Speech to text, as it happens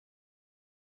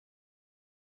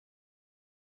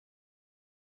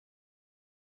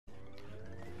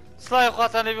سڵای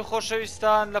خواتانەبی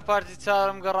خۆشەویستان لە پارتی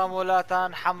چارم گەڕام وڵاتان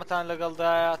حەمەتان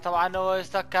لەگەڵدایە تەوانەوە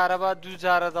ئێستا کارەبا دوو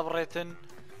جارە دەبڕێتن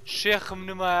شێخم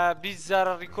نمە 20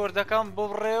 جارە ڕیکۆرد دەکەم بۆ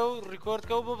بڕێ و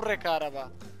ڕیکۆردکە و ببڕێ کارەبا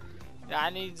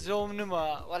یعنی زۆم نمە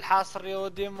وەلحاسڕیەوە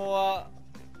دێمەوە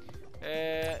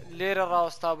لێرە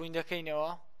ڕاوەستا بووین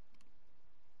دەکەینەوە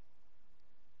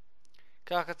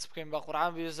کاکە چ بکەین بە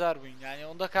قورعان بێزار بووین یعنی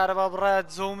ئەوەندە کارەبا بڕایەت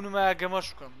زۆم نمایە گەمەش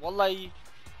بکەم وەڵی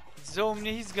زۆم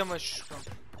نە هیچ گەمەش بکەم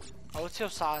ئەوە چێ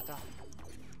ساعتە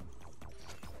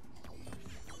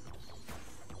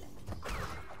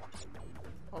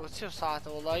ئەوە چێ ساعتە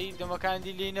وەڵایی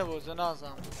دەمەکاندی لێی نەبوو زە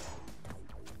نازانم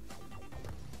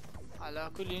عەلا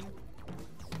کولین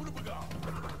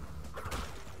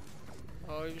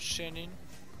ئەوەی بشێنین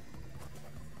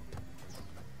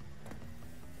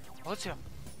ئەوە چێ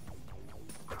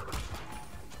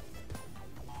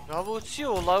یا بۆ چییە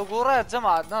وەڵای گۆڕایەت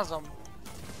جەماعەت نازانم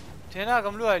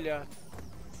تێناگەم لوای لات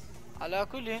عەلا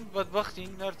کولین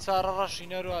بەدبەختین نەر چارە ڕەشی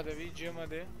نەروا دەبی جێمە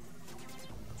دێ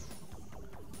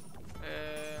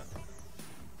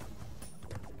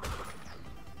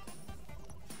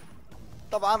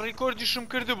طبعا ریکۆردیشم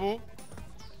کرده بوو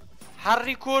هەر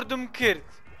ریکۆردم کرد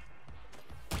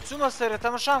چوومە سەرە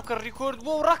تەمەشام کرد ریکۆرد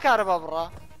بووە و ڕەکارە با بڕا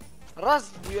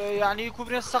ڕاست یعنی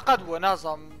کوبرێن سەقەت بووە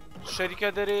نازانم شەریکە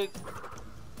دەرێت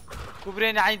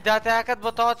کوبرێن عین داتایەکەت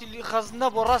بە تەواتی خەزنە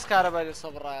بۆ ڕاست کارەبای لەسە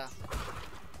بڕایە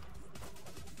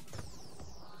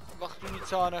بەختونی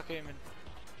چاوانەکەی من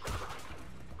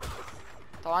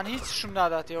طبعا هیچشم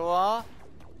ناداتێەوە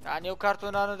یعنی ئەو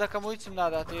کارتۆنانە دەکەم و هیچم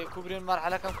ناداتێ کوبرێن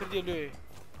مەرحەلەکەم کردی لێ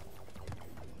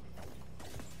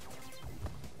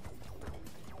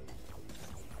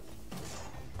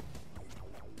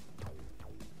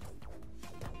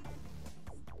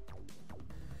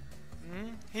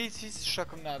هیچ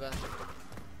شەکم ناداتێ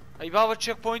ئەی بابە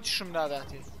چێک پۆینتیشم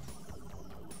ناداتێ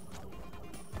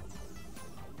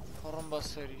ڕم بە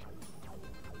سەری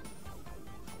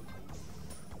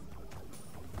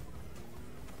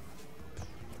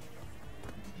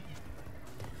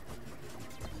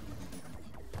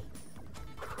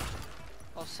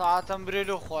ئەو ساعەتەم برێ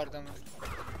لەو خواردە من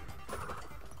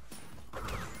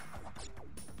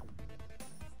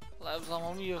وەڵای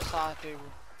بزانم یە ساعەتێ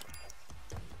بوو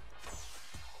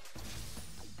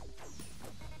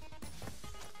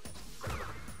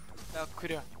لا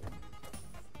کورە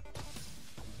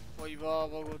وەی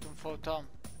بابە گوتم فەوتام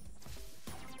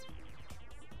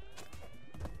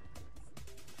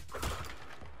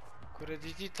کورە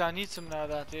دیتی تان هیچم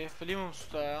ناداتێ فلیمم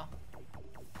سوتایە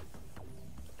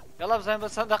يلا بزين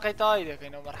بس هذا قيتاي ذاك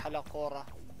انه مرحلة قورة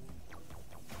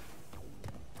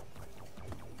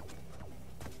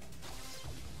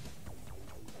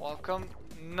وكم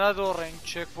ندورين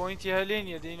تشيك بوينت يهلين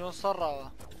يدينو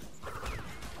صراوة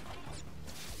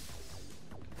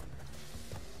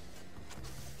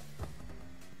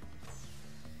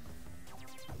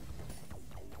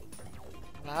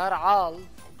نهار عال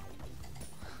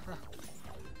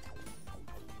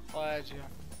واجه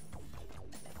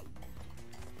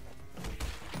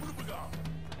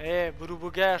ايه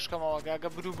بروبوغاش كما وقاقا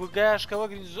بروبوغاش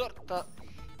كواقرين زور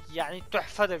يعني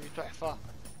تحفة دبي تحفة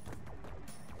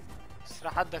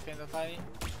صراحة دكين دفاني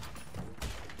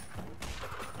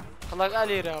خلاق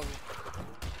الي راوي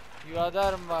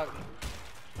يوادار مابي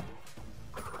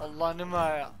الله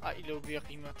نمايا ايلو بي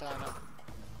قيمتانا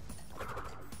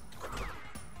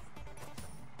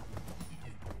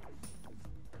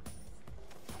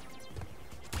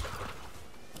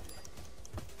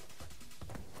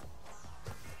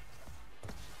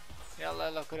يلا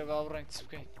يلا كوري باورين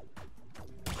تسبكين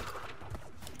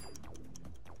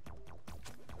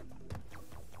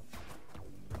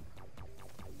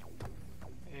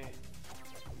ايه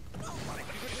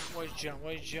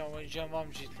وجه ما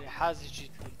مجيت لي حازي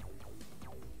جيت لي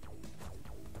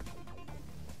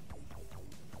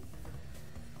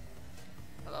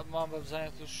هذا ما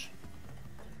ببزانيتوش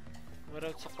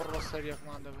ورا تقر السريع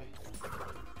ما عنده بي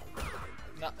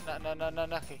نا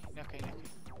نكي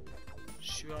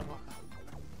شو بكا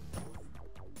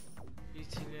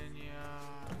يتلنيا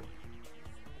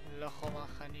لخما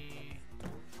خني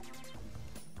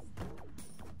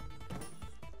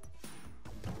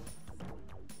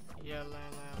يلا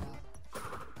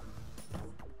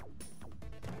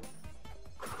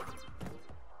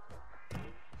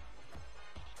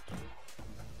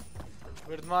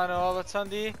بردمانه بابا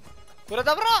چندی كرة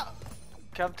دبرا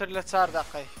كمتر ل 4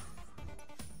 دقيقة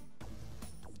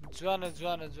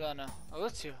جوانه ئەوە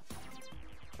چیە؟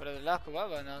 وەرە لاکو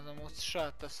بابە نازەم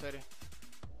شات تەسەری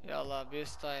یاڵا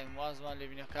بێستایم وازمان لێ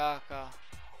بینە کاکە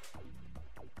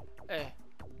ئێ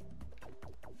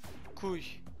کوی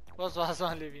وەز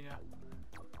وازمان لێ بینە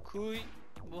کوی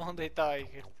بۆ هەندەی تاوای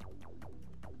کرد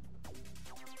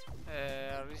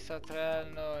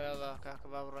ریسەترێنەوە یاڵا کاکە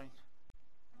با بڕۆین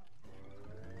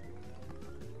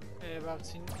با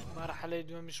بچین مەرحەلەی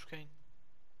دووەمیش بکەین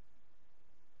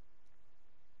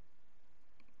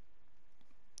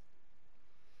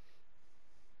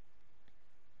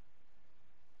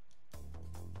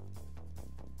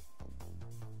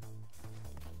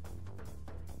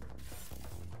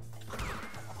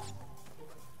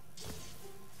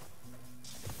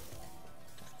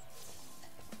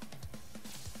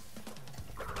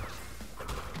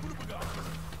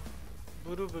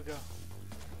برو بگە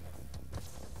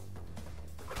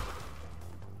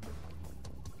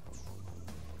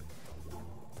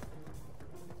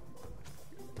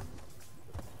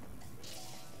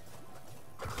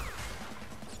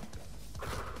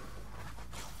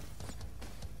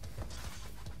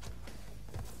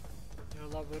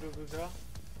یاڵا برو بگە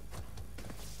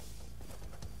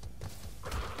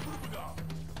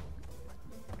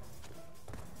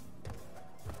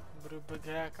برو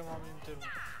بگە یاکەم ئەمینتر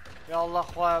بوو یا الله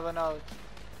خوایە بەناوت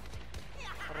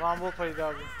ڕامبۆ پەیدا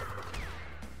بوو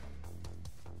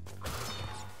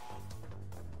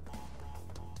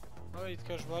ئەوە ئیت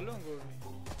کەش باڵۆن گۆبی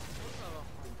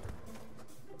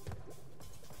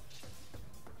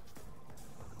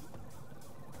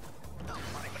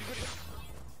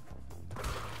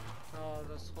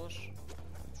دەست خۆش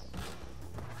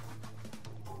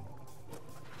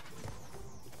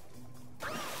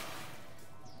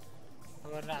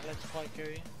وەرنەحلەت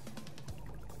خواکەوی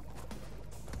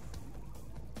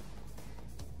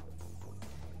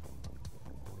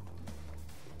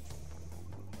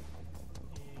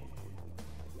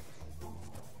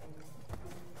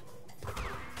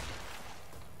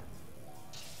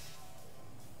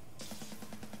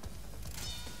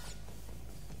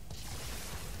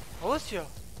ئەوەسیە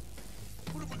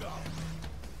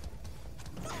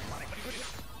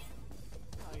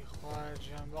ئای خوایە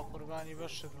گیان بە قوربانی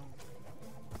بەشت بووم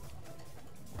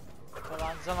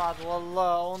طبعا زەمات وەڵڵا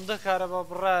ئەوەندە کارە بە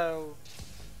بڕایە و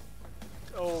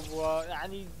ئەوە بووە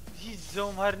یعنی هیچ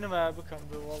زەوم هەر نمایە بکەم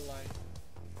بێ وەڵڵی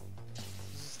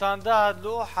زستان داهات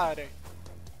لۆ حارەی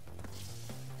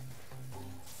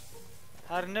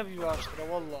هەر نەبی باشترە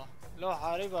وەڵڵا لەو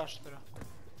حارەی باشترە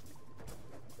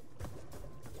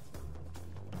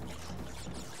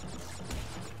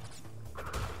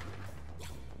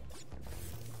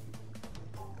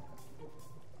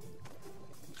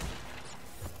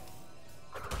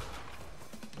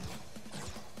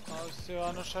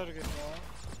سێوانە شەرگرتەوە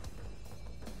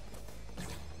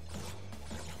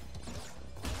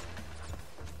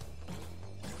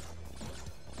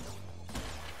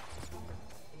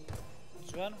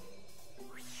جوانە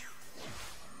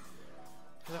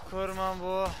لە کۆرمان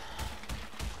بۆ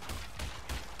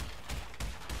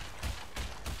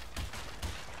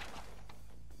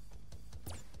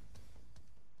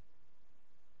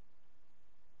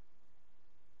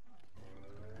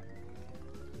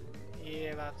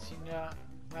بچینە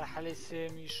مەرحەلەی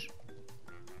سێمیش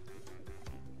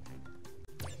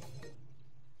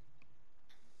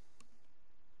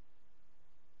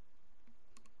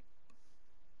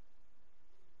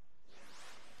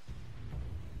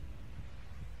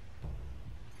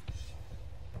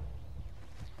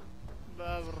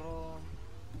با بڕۆم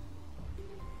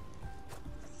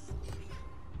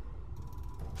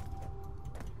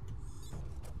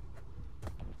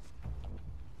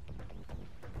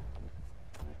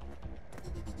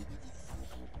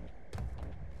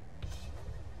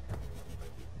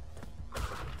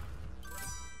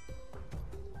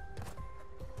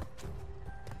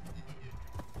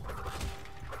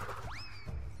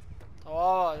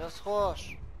دەست خۆش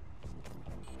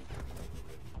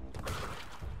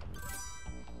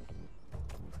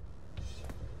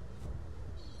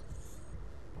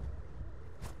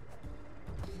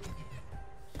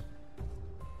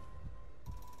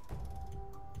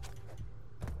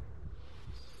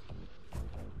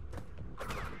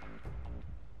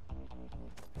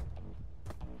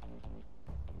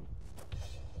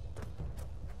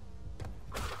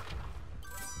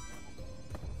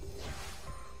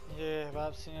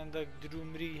بابسینەندە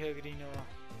درومری هەگرینەوە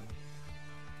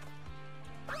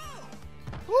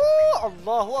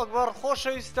الله ئەکبەر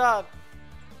خۆشەویستان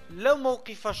لەو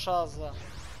مووقیفە شازە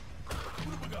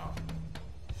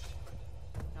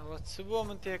ئەوە چ بۆ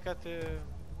من تێکەتم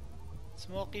چ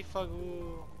مووقیفەک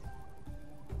بوو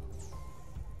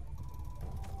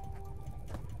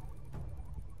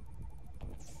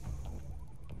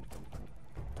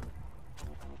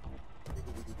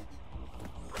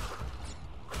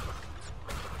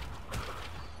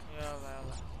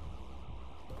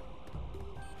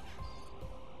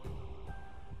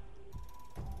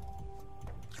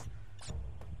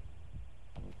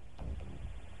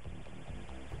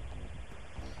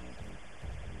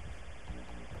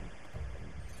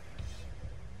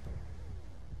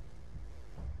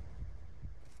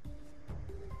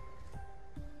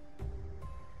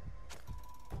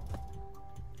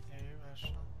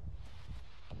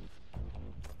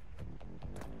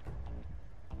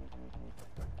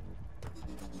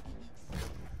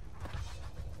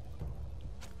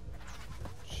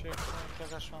شيك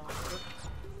كذاش ما عملت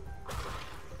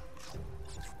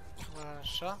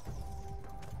باشا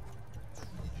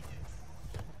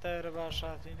طير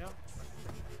باشا هاتينا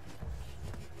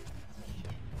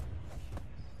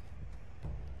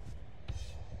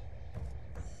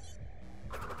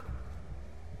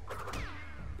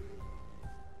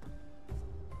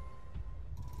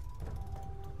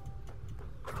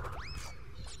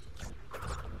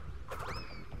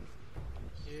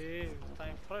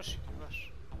فرش باش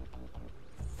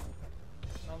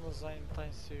نعمل زين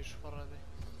طين سيش فرادي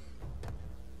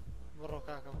برو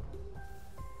كاكا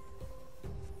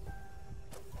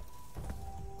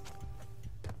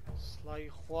سلاي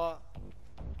خوا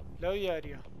لو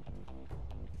ياريا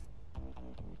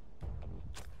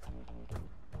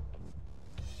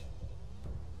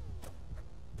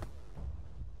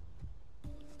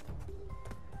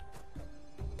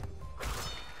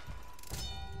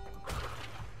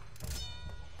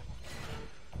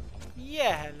يا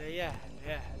هلا يا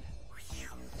هلا يا هلا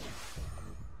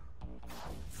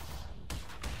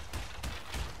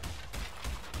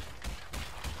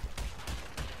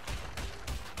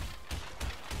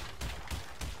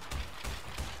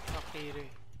أخيري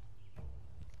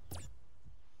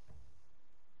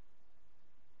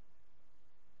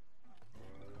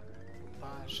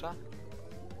باشا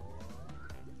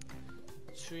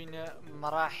تسوينا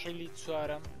مراحل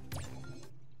تسوارم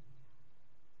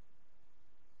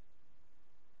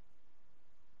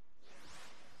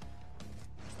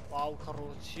واو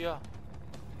كروتشيا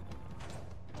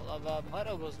والله باب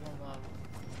مرة بزمو مال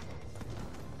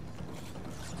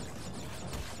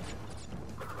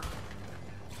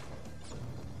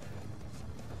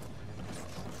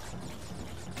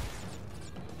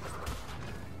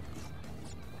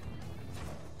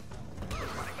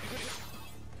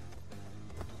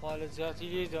خالد ذاتي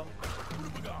ليدم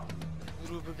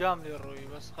برو بقام لي الروي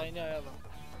بس خينا يلا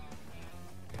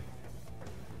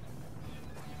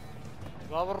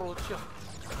باب الروتشة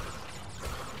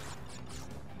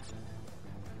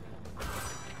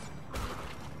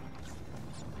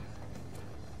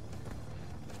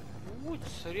ووت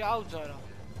سريعة وزارة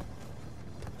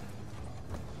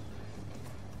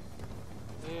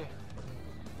ايه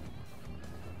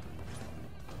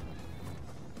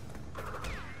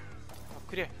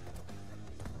افكري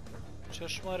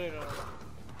چشماري را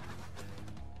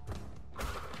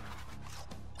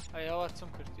ايوه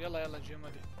تمكرت يلا يلا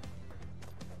جيمالي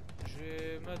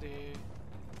جيمالي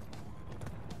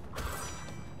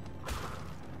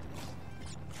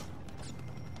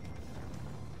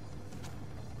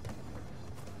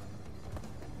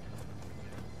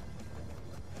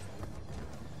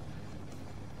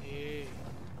ايه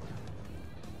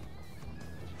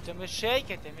تمشي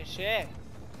كتمشي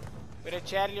برا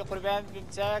تشارلي قربان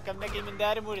بمسا كم نقل من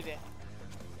دار مورده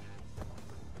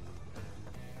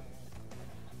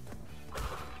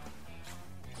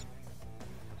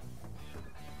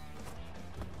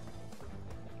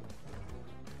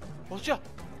وجه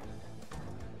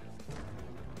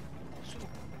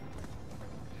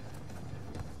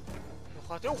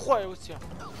خاطر اخويا وسيا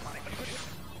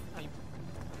ايوه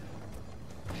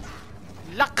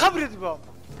لا قبر دباب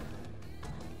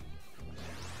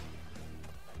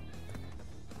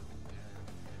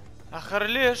اخر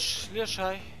ليش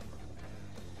هاي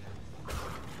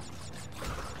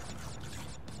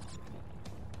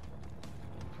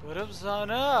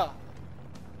وربزانا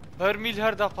برميل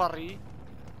هردا باري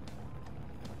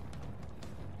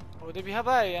وده بيها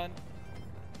باين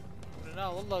لا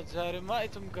والله زاري ما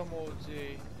يتم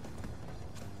قموزي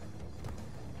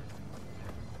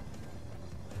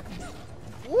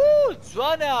اوه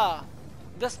جوانا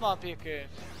دست ما بيكين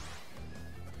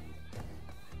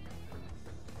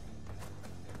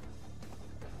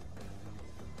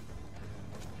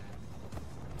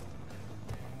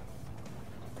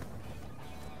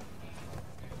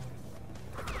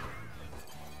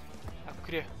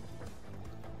افكريه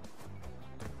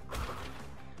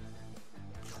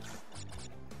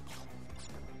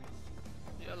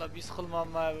يلا بيسخل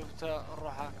ما بتا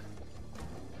الروحاك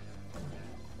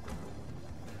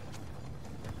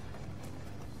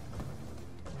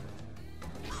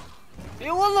اي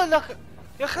والله لا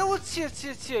يا اخي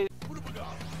وتسير برو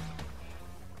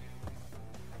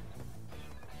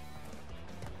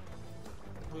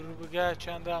بقى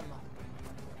كان داما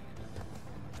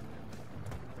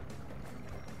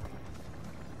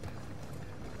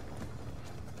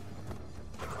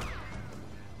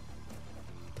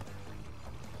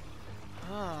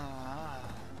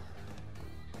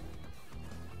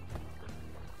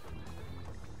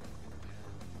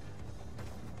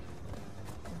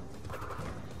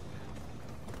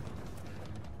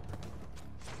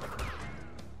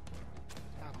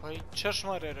وای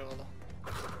چشماره والله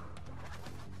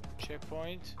چک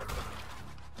پوینت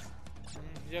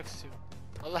یک سیو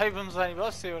والله بمزانی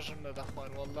باز سیوشم داد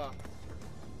اخوار والله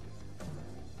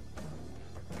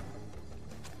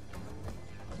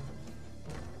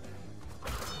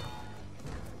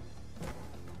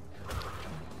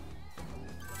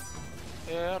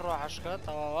ايه روح عشكا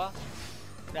طواوا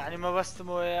يعني ما بستم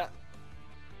ويا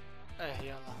ايه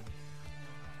يلا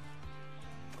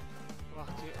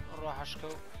وقتي روح عشكا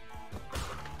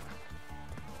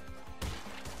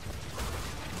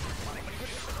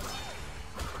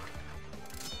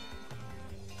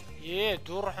يه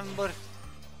دور حمبرت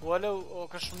ولو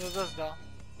كشمنو دزدا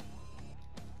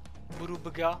برو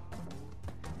بقى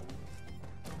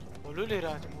ولو لي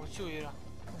راتي موتشو يرا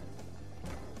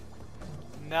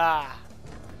ناه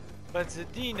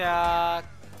بتزدينك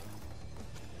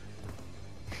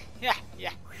يح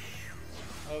يح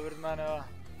او بردمانه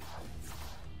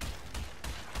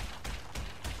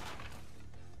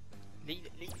ليلة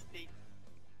ليلة ليلة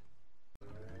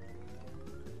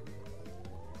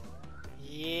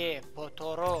يه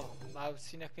بوتورو ما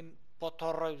بسينكن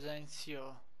بوتورو بزين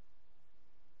سيو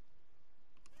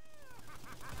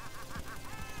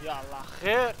يلا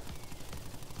خير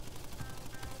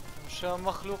مش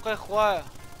مخلوق يا اخويا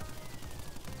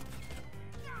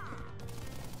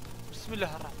بسم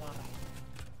الله الرحمن الرحيم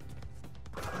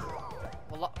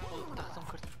والله تختم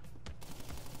كرت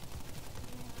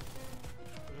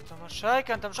قلت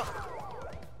مشايك انت مش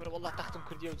والله تختم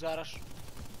كردي وزارش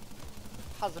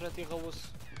حضرتي غوص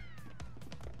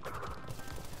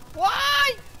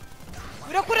واي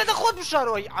ولا كره تاخذ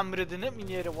بشاروي عمردنا من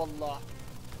يري والله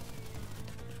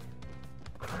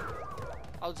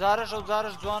او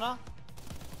زارش جوانا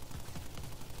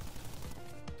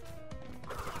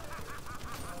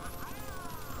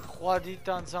خوادي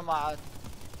تان سمعت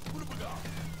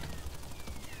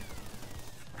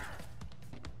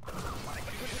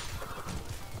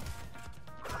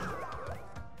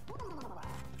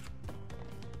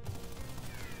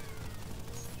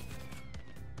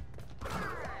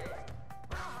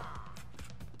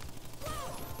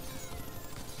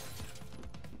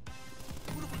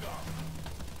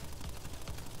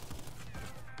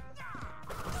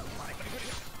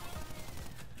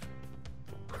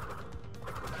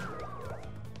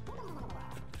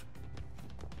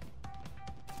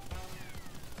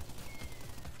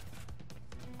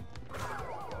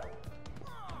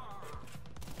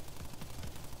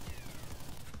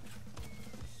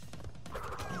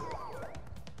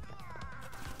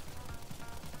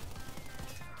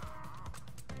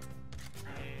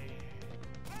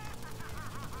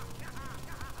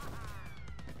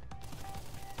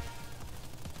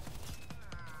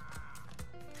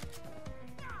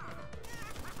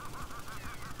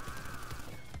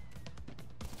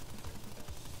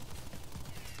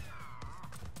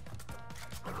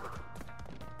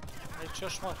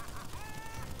چشمار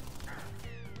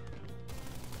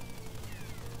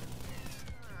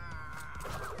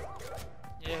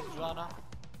یه جوانا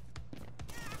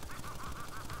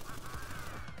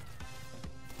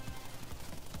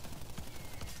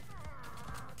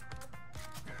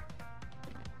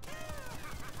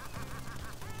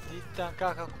دیدتان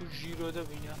کاکا کو ژیرۆ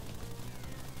دەبینە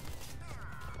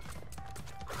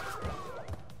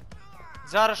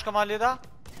زارش کەمان لێدا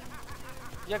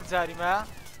یەک جاری مایە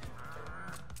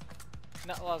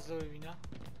نەوازەوە ببینە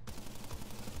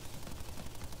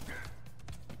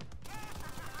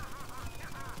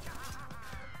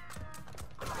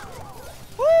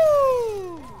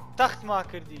تەخت ما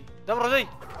کردی دەبڕۆدەی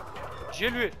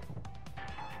جێلوێ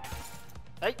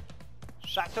ئەی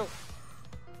شعتۆ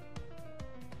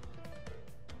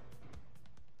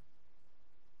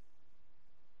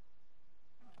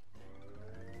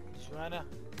جوانە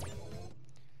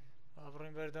با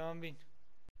بڕۆین بەردەوام بین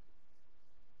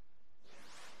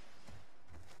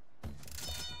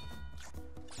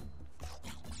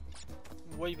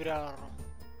وای براڕۆ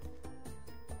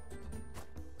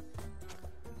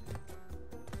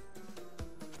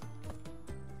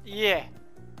یه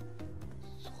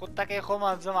خودتەکەی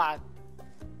خۆمان جەماعەت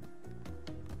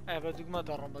ئەی بە دوگمە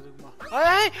دەڕۆم بە دوگمە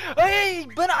ئەی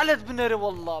بەنعلەت بنەرە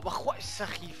وەڵڵا بەخوای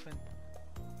سەخیفن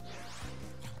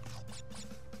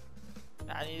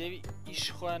یعنی دەبی ئیش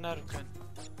خۆیان نەڕکەن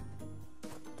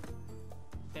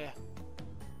ئێ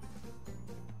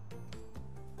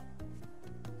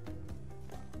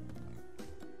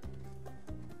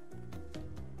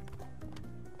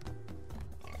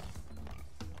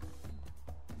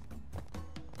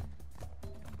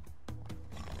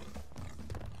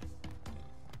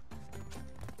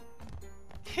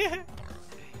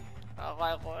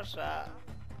ئاغای خۆشە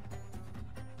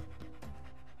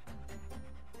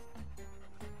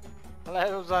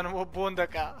والله بزانم بۆ بۆن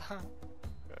دەکا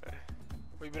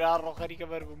وی برا ڕۆخەریکە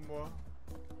بەر بمەوە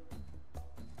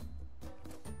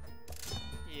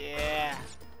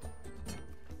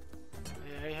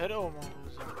هەر ئەومە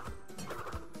بزانم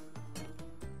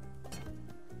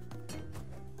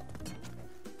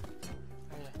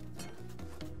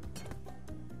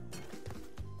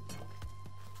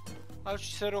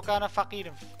ئەوچی سەرۆکانە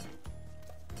فەقیرم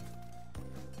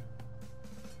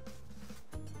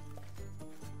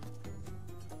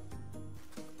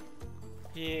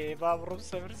با بڕۆ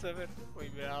سەبر سەبر وەی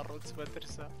بێ ڕۆچ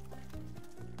بەترسە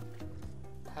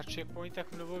هەر چێک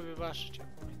پۆینتێکم لە بۆ بێ باشە چێک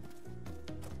پۆینت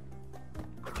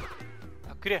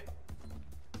ئەکرێ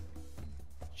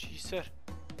چی سەر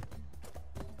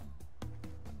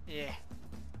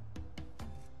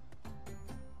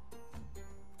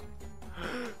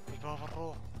با بڕۆ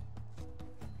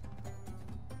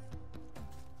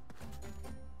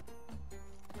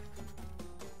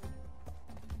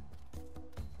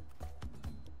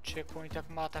چێک پۆینتێک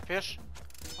ماتە پێش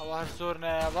ئەوە هەر زۆر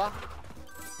نایابە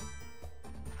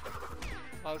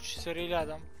باوچی سەری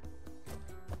لادەم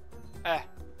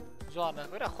جوانە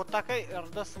وەرە خوتەکەی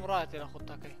ڕدەستم ڕاتێ لە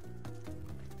خوتەکەی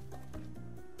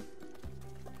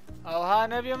ئەوها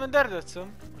نەبێ من دەردەچم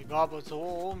وی با بۆ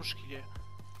مشکلێ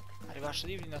ئەرێ باشە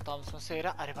دیبینە تامسمە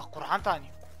سەیرە ئەرێ بە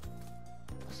قورعانتانی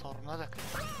سەڕ نەدەکەی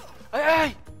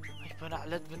ئەی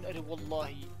بەنەعلەت بن ئەرێ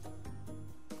وەڵڵاهی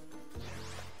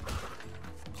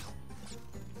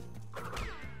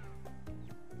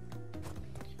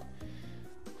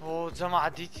جەماعە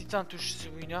دیتیتان توش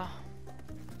سبووینە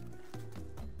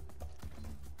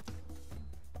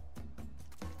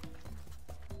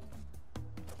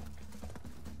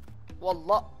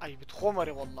والله ئەی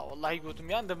بتخۆمەرێ والله واللهی گوتم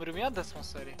یان دەمرم یان دەسمە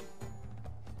سەرێ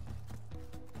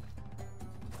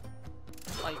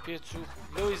ئەی پێچوو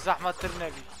لەوەی زەحمەتتر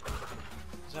نەبی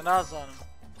جە نازانم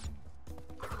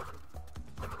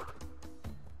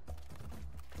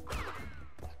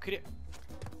کرێ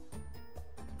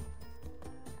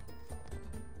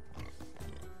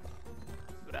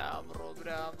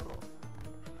برا بڕۆ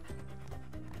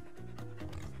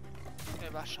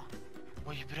باشە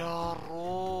وەی برا ڕۆ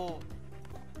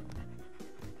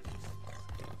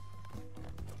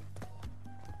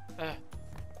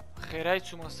خێرای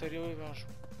چوومە سەریەوەی باش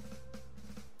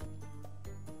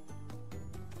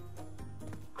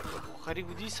خەریک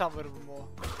و دیسان بەربمەوە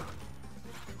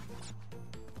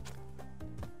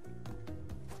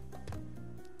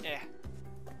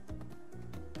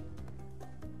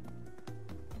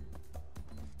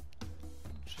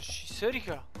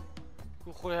سەریکە کو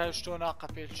خۆی هەشتۆ ناقە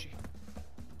پێلچی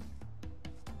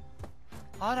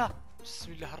هانا بسم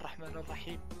الله الرحمن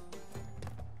الرحيم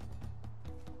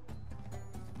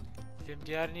لێم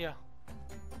دیار نییە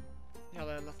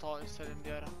یاڵا لە تاوا ئێستا لێم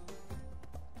دیارە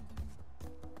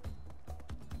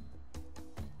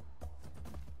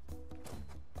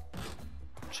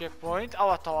چێک پۆینت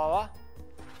ئەوە تەواوە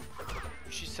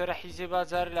شی سەرە حیزێ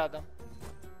بازار لادەم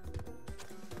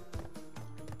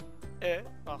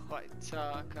بەخوای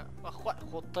چاکە بەخوای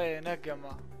خوتەیە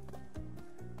نەگەمە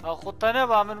ئەو خوتە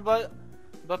نەبا من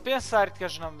بە 5 ساریت کە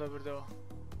ژنەم دەبردەوە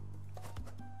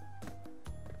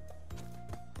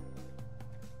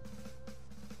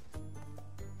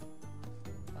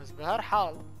بەس بە هەر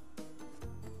حاڵ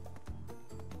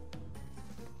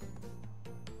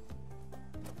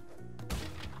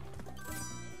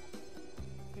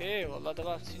وەڵا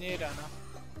دەبا بچینە ئێرانە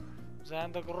زان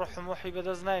دەگە ڕۆح مۆحی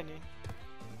بەدەست ناینین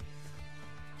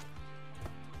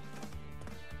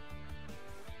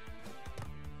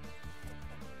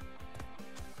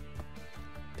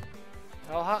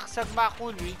ئەوها قسەک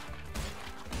معقول بی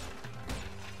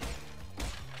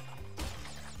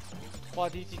خوا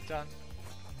دیتیتان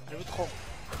هەر بتخۆم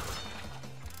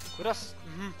کورەس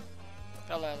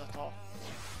یاڵا یاڵەتەوە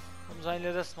ئەمزانی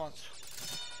لە دەستمان چوو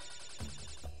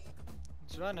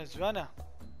جوانە جوانە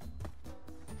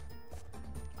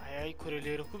ئای کورە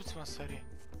لێرە کو بچمە سەرێ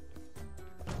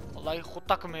وەڵڵاهی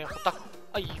خوتەکم هەیە خوتەک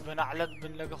ئەی بەنەعلەت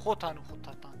بن لەگە خۆتان و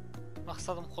خوتەتان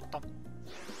مەقسەدم خوتەم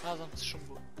نازانم چشم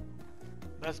بوو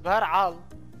بەس بە هەر حاڵ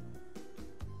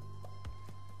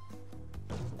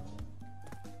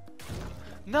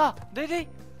نا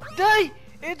دەی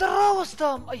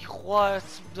دەڕاوەستام ئەی خوایە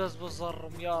دەست بە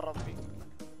زەڕم یا ڕەبی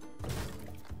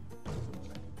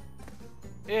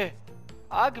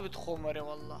ئاگە بتخۆمەرێ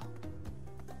وەڵڵا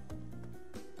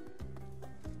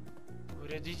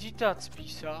وەرە دیجیتا چ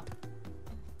پیسە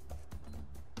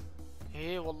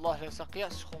وەڵڵاه لەسە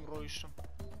قیاس خۆم ڕۆیشتم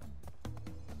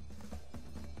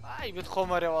ئای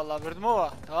بتخۆمەرێ وەڵڵا بردمەوە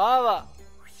تەواوە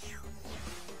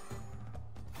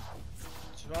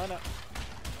جوانە